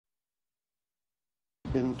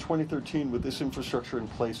In 2013, with this infrastructure in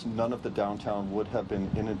place, none of the downtown would have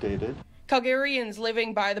been inundated. Calgarians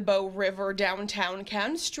living by the Bow River downtown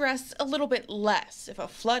can stress a little bit less if a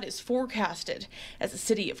flood is forecasted, as the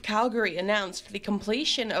City of Calgary announced the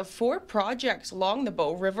completion of 4 projects along the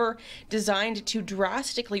Bow River designed to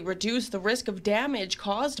drastically reduce the risk of damage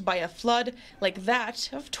caused by a flood like that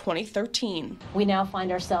of 2013. We now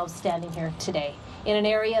find ourselves standing here today in an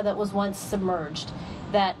area that was once submerged,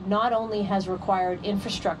 that not only has required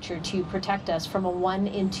infrastructure to protect us from a 1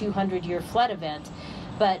 in 200 year flood event,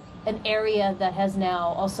 but an area that has now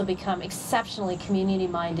also become exceptionally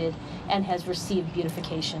community-minded and has received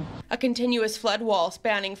beautification. A continuous flood wall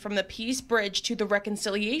spanning from the Peace Bridge to the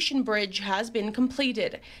Reconciliation Bridge has been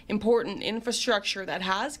completed, important infrastructure that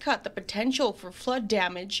has cut the potential for flood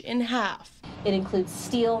damage in half. It includes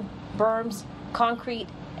steel, berms, concrete,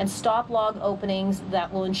 and stop log openings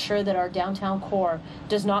that will ensure that our downtown core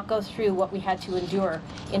does not go through what we had to endure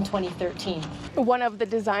in 2013. One of the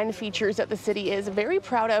design features that the city is very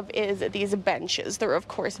proud of is these benches. They're of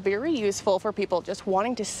course very useful for people just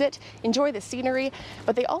wanting to sit, enjoy the scenery,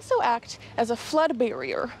 but they also act as a flood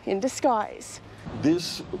barrier in disguise.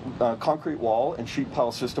 This concrete wall and sheet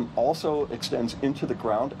pile system also extends into the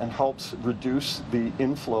ground and helps reduce the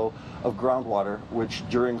inflow of groundwater, which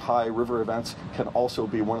during high river events can also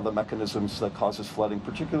be one of the mechanisms that causes flooding,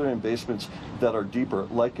 particularly in basements that are deeper,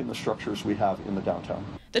 like in the structures we have in the downtown.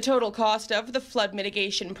 The total cost of the flood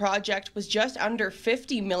mitigation project was just under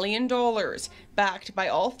 $50 million, backed by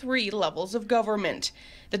all 3 levels of government.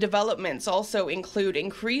 The developments also include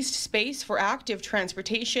increased space for active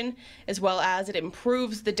transportation, as well as it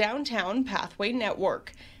improves the downtown pathway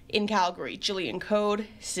network. In Calgary, Jillian Code,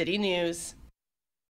 City News.